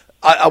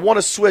 I want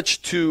to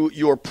switch to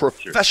your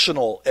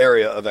professional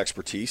area of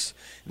expertise.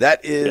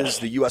 That is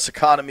the U.S.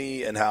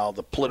 economy and how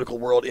the political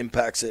world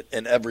impacts it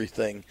and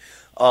everything.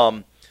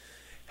 How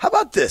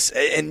about this?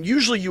 And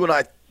usually you and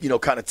I,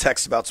 kind of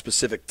text about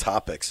specific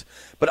topics.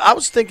 But I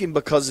was thinking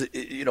because,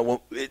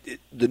 the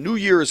new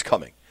year is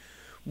coming.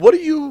 What do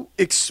you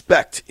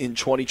expect in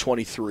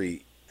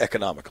 2023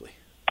 economically?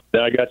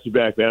 I got you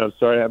back, man. I'm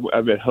sorry.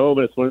 I'm at home,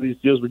 and it's one of these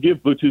deals where you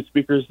have Bluetooth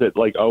speakers that,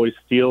 like, always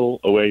steal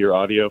away your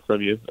audio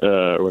from you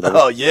or whatever.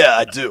 Oh, yeah,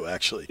 I do,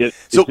 actually. It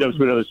jumps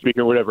to another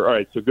speaker or whatever. All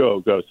right, so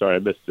go. Sorry, I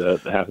missed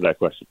half of that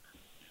question.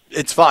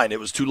 It's fine. It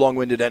was too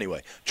long-winded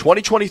anyway.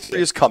 2023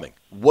 is coming.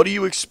 What do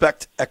you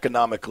expect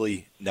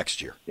economically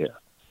next year?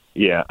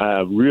 Yeah,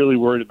 I'm really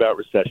worried about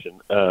recession.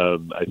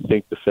 I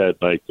think the Fed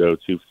might go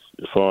too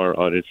far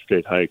on interest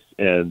rate hikes,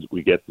 and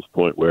we get this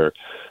point where,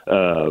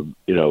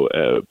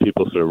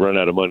 people sort of run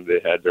out of money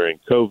they had during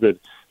COVID.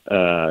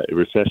 A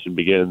recession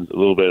begins, a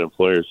little bit,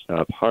 employers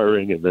stop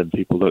hiring, and then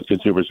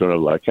consumers don't have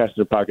a lot of cash in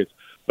their pockets.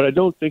 But I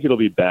don't think it'll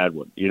be a bad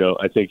one.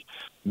 I think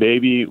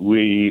maybe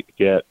we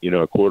get,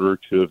 a quarter or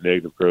two of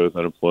negative growth,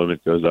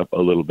 unemployment goes up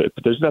a little bit,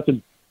 but there's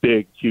nothing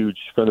big, huge,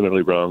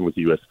 fundamentally wrong with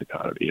the U.S.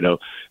 economy,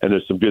 and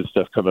there's some good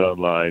stuff coming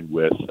online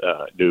with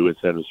new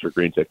incentives for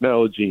green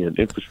technology and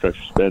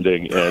infrastructure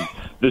spending, and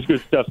there's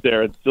good stuff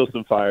there, and still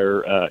some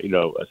fire,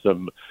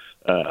 some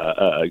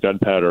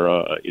gunpowder,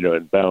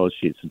 and balance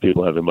sheets, and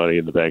people having money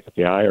in the bank at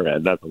the higher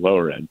end, not the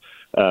lower end.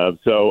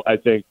 So I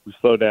think we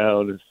slow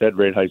down, and Fed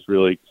rate hikes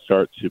really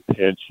start to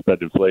pinch,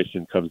 but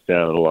inflation comes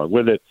down along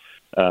with it.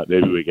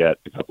 Maybe we get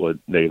a couple of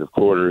negative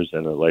quarters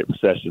and a light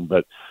recession,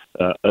 but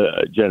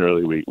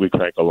generally we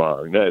crank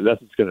along.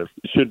 Nothing's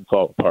shouldn't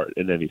fall apart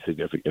in any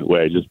significant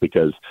way just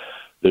because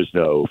there's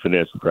no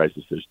financial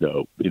crisis, there's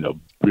no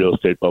real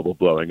estate bubble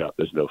blowing up,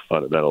 there's no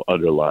fundamental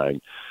underlying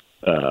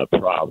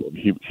problem,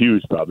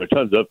 huge problem. There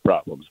are tons of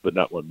problems, but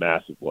not one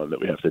massive one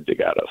that we have to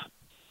dig out of.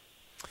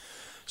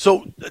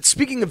 So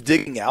speaking of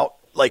digging out,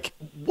 like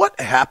what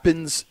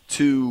happens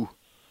to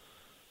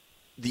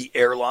the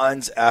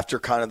airlines after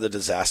kind of the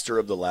disaster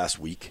of the last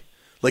week?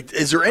 Like,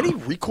 is there any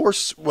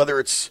recourse, whether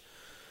it's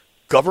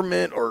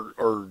government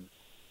or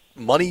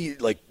money?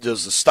 Like,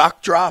 does the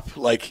stock drop?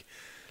 Like,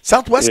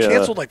 Southwest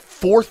canceled like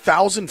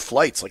 4,000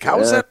 flights. Like, how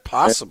is that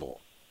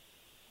possible?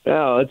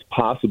 Well, it's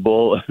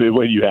possible. I mean,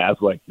 when you have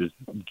like this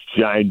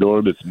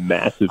ginormous,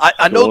 massive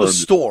I know the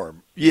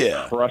storm,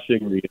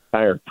 crushing the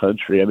entire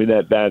country. I mean,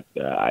 that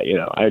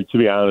to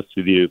be honest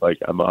with you, like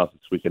I'm off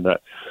this weekend,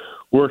 not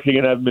working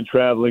and haven't been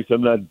traveling, so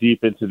I'm not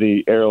deep into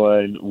the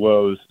airline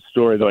woes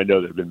story, though I know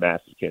there have been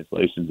massive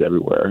cancellations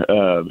everywhere,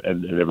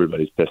 and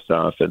everybody's pissed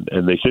off,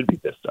 and they should be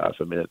pissed off.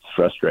 I mean, it's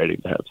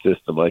frustrating to have a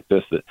system like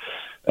this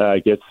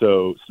that gets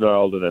so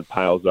snarled and then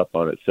piles up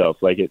on itself.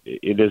 Like it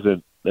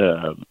isn't,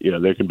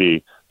 there can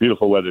be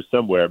beautiful weather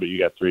somewhere, but you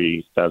got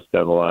 3 stops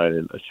down the line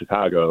in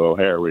Chicago,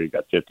 O'Hare, where you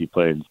got 50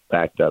 planes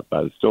backed up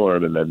by the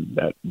storm, and then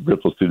that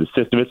ripples through the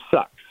system. It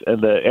sucks,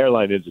 and the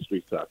airline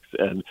industry sucks,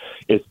 and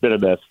it's been a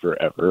mess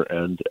forever,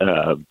 and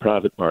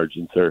profit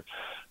margins are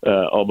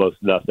almost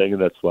nothing,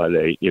 and that's why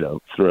they,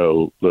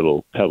 throw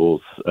little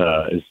pebbles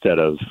instead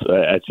of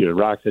at you and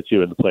rocks at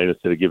you in the plane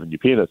instead of giving you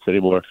peanuts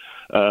anymore.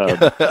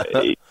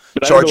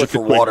 Charge you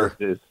for water.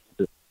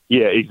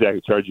 Yeah,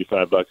 exactly. Charge you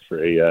 $5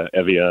 for a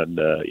Evian,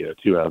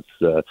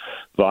 2-ounce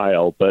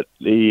vial. But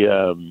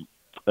the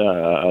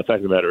fact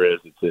of the matter is,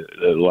 it's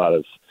a lot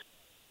of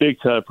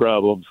big time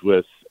problems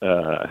with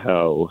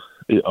how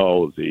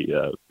all of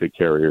the big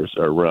carriers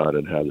are run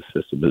and how the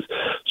system is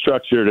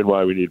structured, and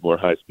why we need more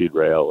high-speed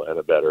rail and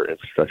a better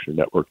infrastructure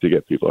network to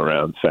get people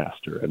around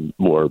faster, and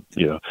more,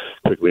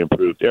 quickly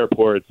improved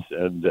airports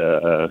and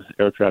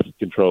air traffic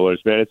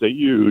controllers. Man, it's a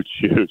huge,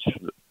 huge,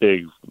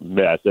 big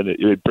mess, and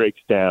it breaks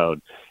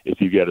down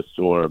if you get a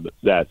storm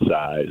that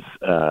size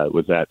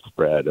with that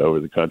spread over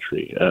the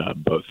country,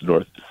 both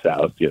north to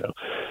south,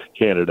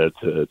 Canada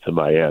to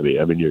Miami.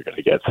 I mean, you're going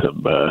to get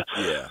some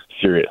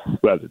serious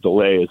weather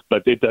delays,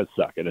 but it does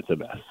suck, and it's a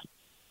mess.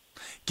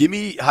 Give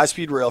me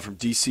high-speed rail from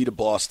D.C. to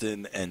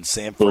Boston and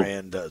San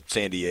Fran to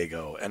San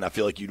Diego, and I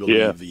feel like you'd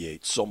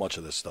alleviate so much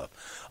of this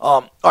stuff.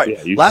 All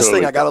right, last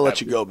thing, I got to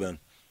let you go, Ben.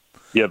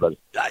 Yeah, buddy.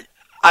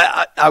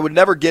 I would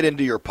never get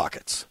into your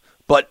pockets,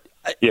 but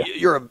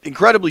you're an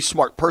incredibly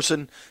smart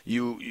person.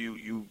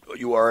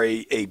 You are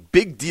a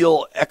big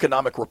deal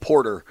economic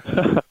reporter.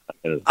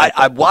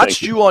 I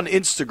watched you on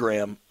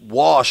Instagram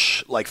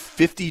wash like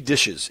 50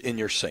 dishes in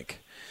your sink.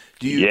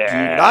 Do you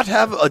not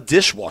have a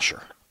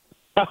dishwasher?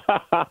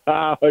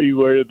 Are you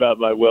worried about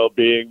my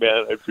well-being,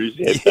 man? I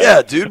appreciate that.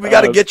 Yeah, dude, we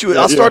got to get you.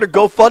 I'll start a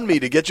GoFundMe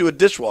to get you a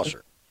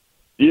dishwasher.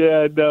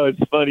 Yeah, no, it's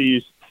funny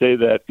you say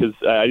that, because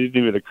it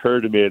didn't even occur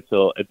to me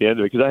until at the end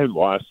of it, because I haven't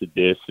washed a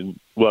dish, and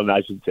well, no,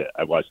 I shouldn't say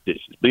I washed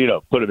dishes,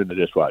 but put them in the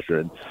dishwasher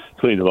and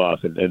cleaned them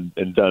off and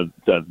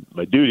done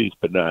my duties,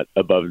 but not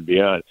above and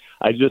beyond.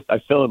 I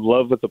fell in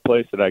love with the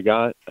place that I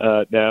got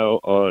now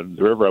on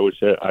the river. I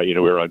wish we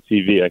were on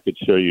TV. I could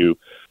show you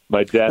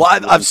my desk.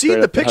 Well, I've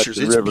seen the pictures.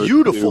 It's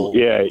beautiful.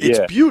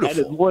 It's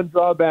beautiful. And one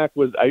drawback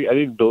was I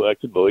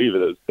couldn't believe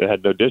it. It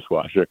had no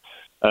dishwasher.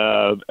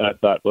 I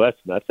thought, well, that's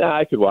nuts.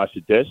 I could wash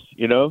a dish,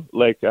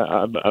 like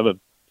I'm a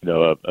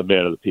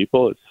man of the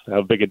people. It's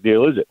how big a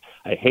deal is it?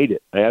 I hate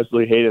it. I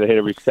absolutely hate it. I hate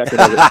every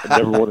second of it. I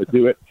never want to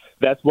do it.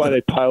 That's why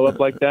they pile up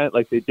like that,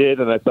 like they did.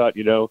 And I thought,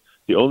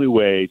 the only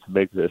way to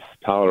make this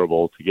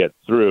tolerable to get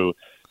through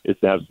is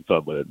to have some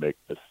fun with it, make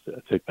this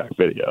TikTok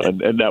video.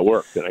 And that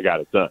worked, and I got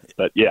it done.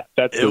 But yeah,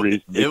 that's the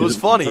reason. It was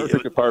funny.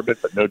 Perfect apartment,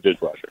 but no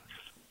dishwasher.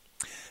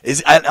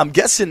 I'm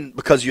guessing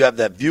because you have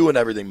that view and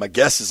everything, my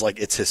guess is like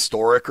it's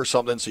historic or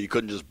something, so you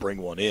couldn't just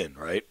bring one in,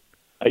 right?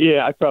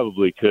 Yeah, I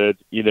probably could.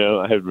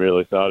 I haven't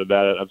really thought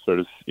about it. I'm sort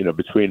of,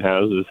 between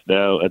houses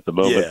now at the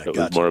moment. Yeah, so it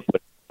was more a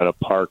place to kind of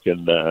park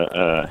and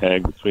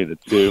hang between the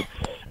two.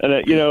 And,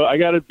 I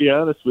got to be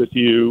honest with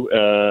you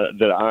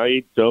that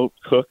I don't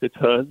cook a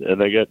ton.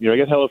 And I get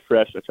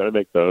HelloFresh. I try to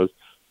make those.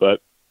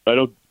 But I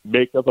don't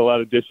make up a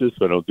lot of dishes,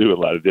 so I don't do a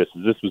lot of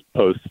dishes. This was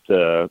post,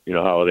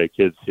 holiday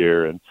kids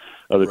here and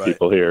other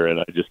people here, and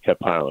I just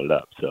kept piling it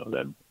up. So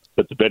then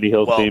put the Benny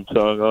Hill theme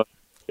song on.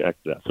 Check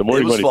it out. So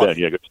Morning Money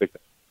Ben, go check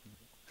that.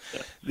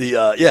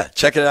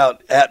 Check it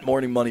out at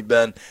Morning Money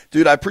Ben.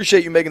 Dude, I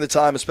appreciate you making the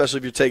time, especially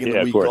if you're taking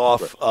the week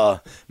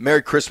off.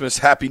 Merry Christmas,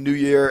 Happy New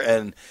Year,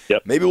 and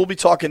maybe we'll be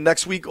talking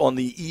next week on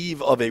the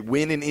eve of a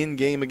win and in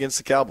game against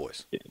the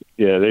Cowboys.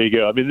 Yeah, there you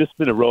go. I mean, this has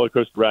been a roller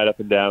coaster ride up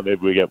and down. Maybe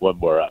we get one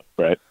more up,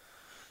 right?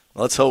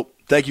 Let's hope.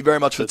 Thank you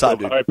very much for the time,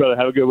 dude. All right, brother.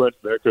 Have a good one.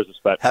 Merry Christmas.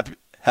 Bye.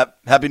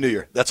 Happy New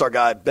Year. That's our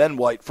guy, Ben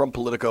White from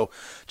Politico.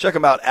 Check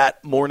him out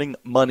at Morning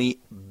Money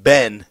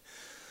Ben.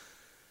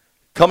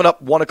 Coming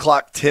up, 1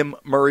 o'clock, Tim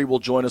Murray will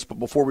join us. But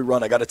before we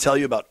run, I got to tell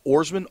you about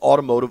Ourisman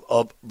Automotive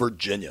of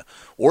Virginia.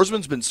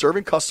 Ourisman's been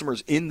serving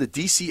customers in the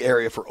D.C.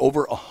 area for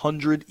over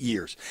 100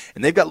 years,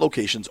 and they've got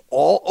locations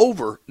all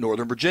over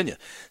Northern Virginia.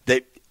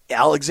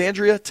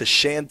 Alexandria to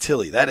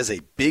Chantilly. That is a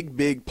big,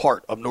 big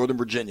part of Northern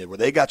Virginia where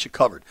they got you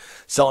covered.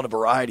 Selling a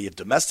variety of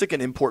domestic and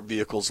import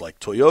vehicles like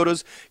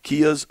Toyotas,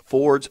 Kias,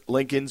 Fords,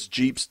 Lincolns,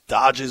 Jeeps,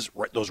 Dodges,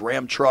 those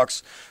Ram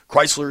trucks,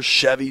 Chryslers,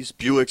 Chevys,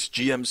 Buicks,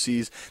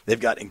 GMCs. They've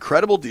got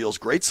incredible deals,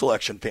 great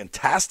selection,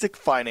 fantastic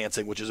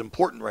financing, which is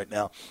important right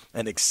now,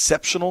 and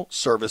exceptional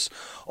service,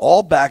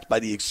 all backed by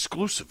the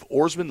exclusive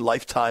Ourisman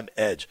Lifetime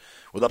Edge.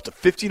 with up to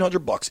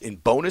 $1,500 in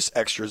bonus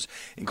extras,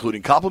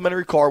 including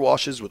complimentary car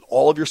washes with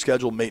all of your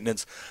scheduled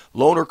maintenance,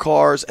 loaner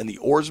cars, and the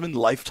Oarsman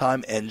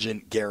Lifetime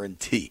Engine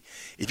Guarantee.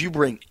 If you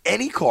bring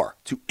any car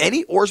to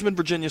any Oarsman,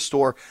 Virginia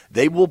store,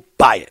 they will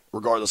buy it,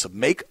 regardless of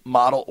make,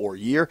 model, or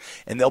year,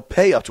 and they'll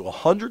pay up to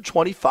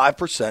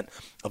 125%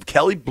 of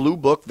Kelley Blue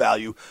Book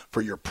value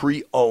for your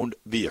pre-owned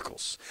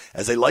vehicles.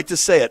 As they like to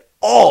say at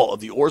all of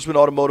the Oarsman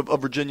Automotive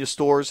of Virginia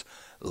stores,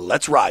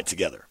 let's ride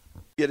together.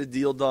 Get a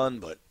deal done,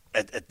 but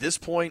at this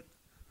point,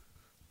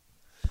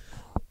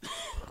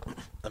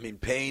 I mean,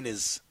 Payne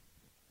is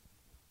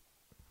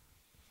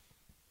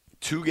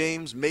 2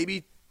 games,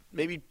 maybe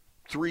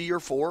 3 or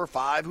 4 or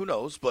 5, who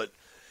knows, but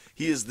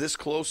he is this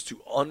close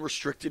to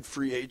unrestricted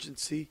free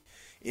agency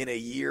in a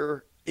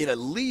year, in a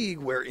league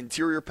where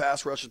interior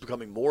pass rush is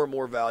becoming more and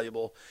more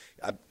valuable.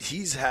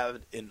 He's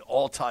had an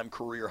all-time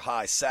career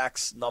high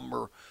sacks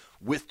number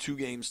with 2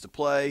 games to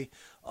play.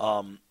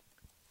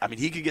 I mean,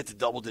 he could get to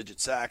double-digit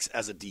sacks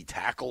as a D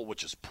tackle,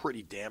 which is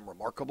pretty damn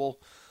remarkable.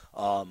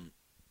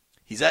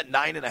 He's at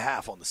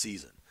 9.5 on the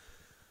season.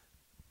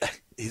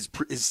 His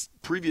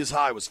previous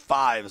high was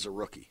 5 as a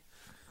rookie.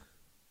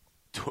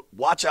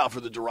 Watch out for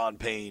the Daron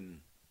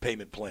Payne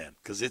payment plan,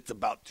 because it's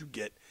about to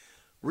get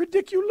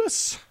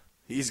ridiculous.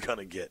 He's going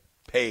to get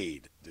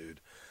paid,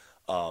 dude.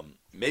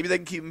 Maybe they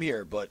can keep him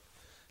here, but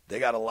they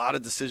got a lot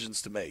of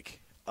decisions to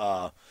make.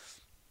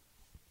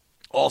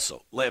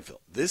 Also, Landfill,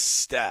 this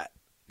stat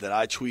that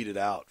I tweeted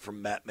out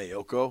from Matt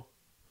Mayoko,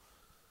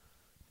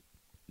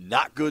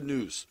 not good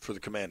news for the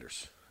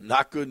Commanders.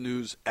 Not good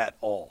news at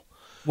all.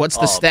 What's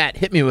the stat?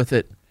 Hit me with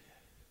it.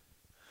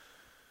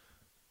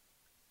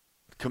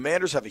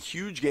 Commanders have a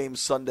huge game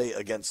Sunday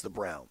against the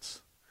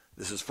Browns.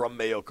 This is from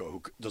Mayoko,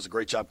 who does a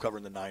great job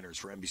covering the Niners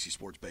for NBC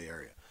Sports Bay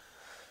Area.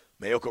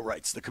 Mayoko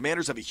writes, the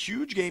Commanders have a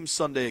huge game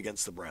Sunday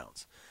against the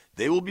Browns.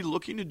 They will be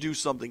looking to do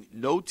something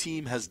no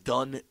team has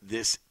done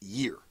this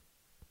year.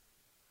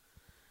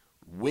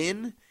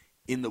 Win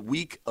in the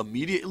week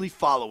immediately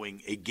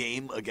following a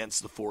game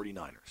against the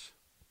 49ers.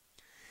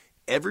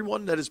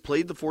 Everyone that has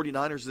played the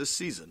 49ers this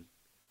season,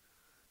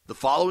 the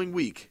following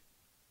week,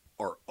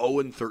 are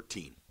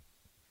 0-13.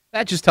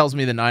 That just tells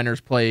me the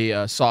Niners play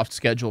a soft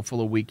schedule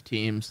full of weak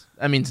teams.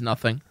 That means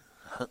nothing.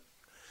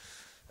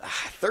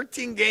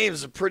 13 games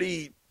is a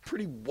pretty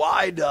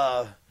wide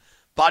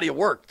body of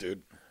work,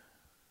 dude.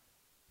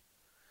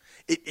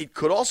 It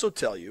could also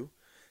tell you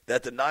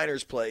that the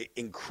Niners play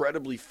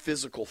incredibly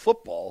physical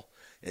football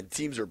and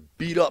teams are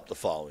beat up the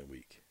following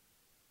week.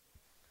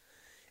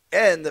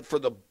 And that for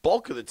the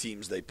bulk of the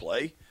teams they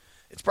play,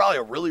 it's probably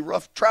a really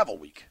rough travel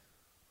week.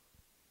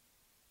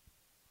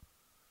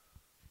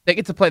 They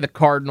get to play the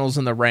Cardinals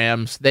and the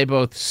Rams. They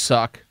both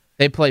suck.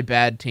 They play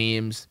bad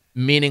teams.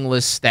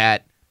 Meaningless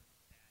stat.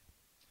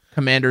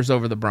 Commanders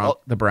over the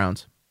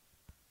Browns.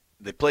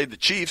 They played the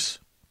Chiefs.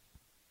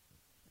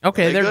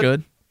 Okay, they're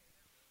good.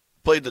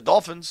 Played the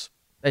Dolphins.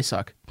 They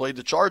suck. Played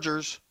the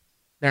Chargers.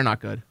 They're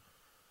not good.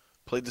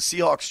 Played the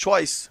Seahawks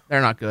twice.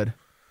 They're not good.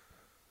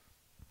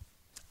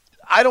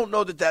 I don't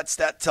know that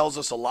stat tells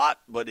us a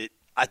lot, but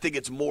I think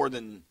it's more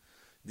than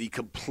the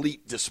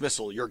complete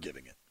dismissal you're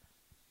giving it.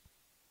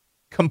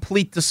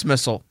 Complete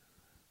dismissal.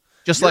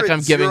 Just like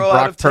I'm giving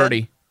Brock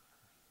Purdy.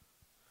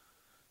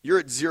 You're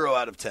at 0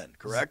 out of 10,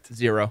 correct?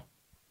 0.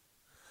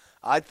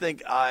 I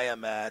think I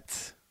am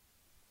at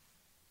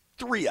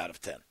 3 out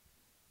of 10.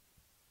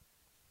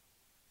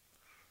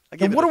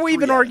 And what are we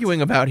even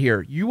arguing about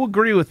here? You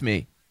agree with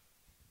me.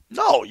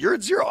 No, you're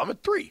at 0. I'm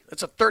at 3.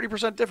 That's a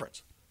 30%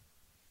 difference.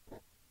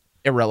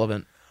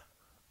 Irrelevant.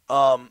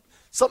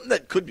 Something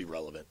that could be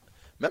relevant.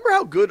 Remember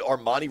how good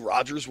Armani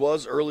Rogers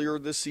was earlier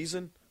this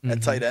season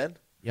at tight end?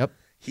 Yep.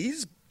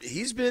 He's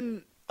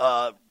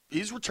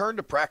returned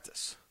to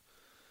practice.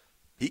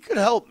 He could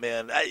help,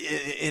 man.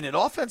 In an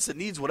offense that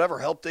needs whatever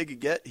help they could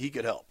get, he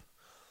could help.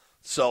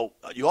 So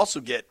you also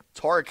get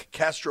Tarek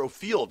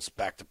Castro-Fields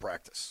back to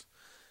practice.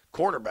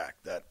 Cornerback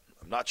that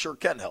I'm not sure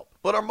can help,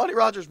 but Armani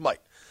Rogers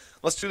might.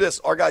 Let's do this.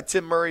 Our guy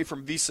Tim Murray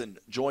from VSiN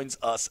joins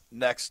us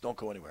next. Don't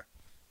go anywhere.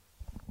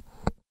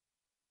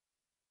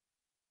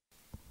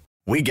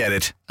 We get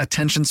it.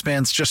 Attention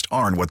spans just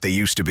aren't what they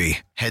used to be.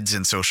 Heads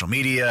in social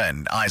media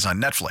and eyes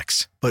on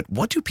Netflix. But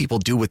what do people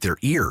do with their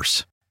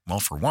ears?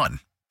 Well, for one,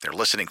 they're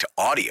listening to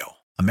audio.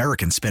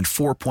 Americans spend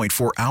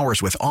 4.4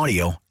 hours with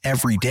audio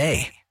every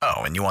day.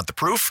 Oh, and you want the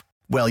proof?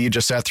 Well, you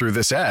just sat through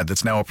this ad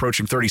that's now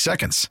approaching 30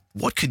 seconds.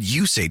 What could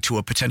you say to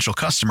a potential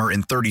customer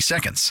in 30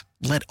 seconds?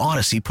 Let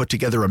Odyssey put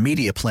together a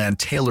media plan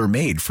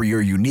tailor-made for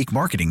your unique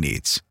marketing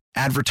needs.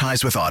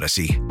 Advertise with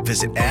Odyssey.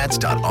 Visit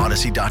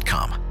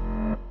ads.odyssey.com.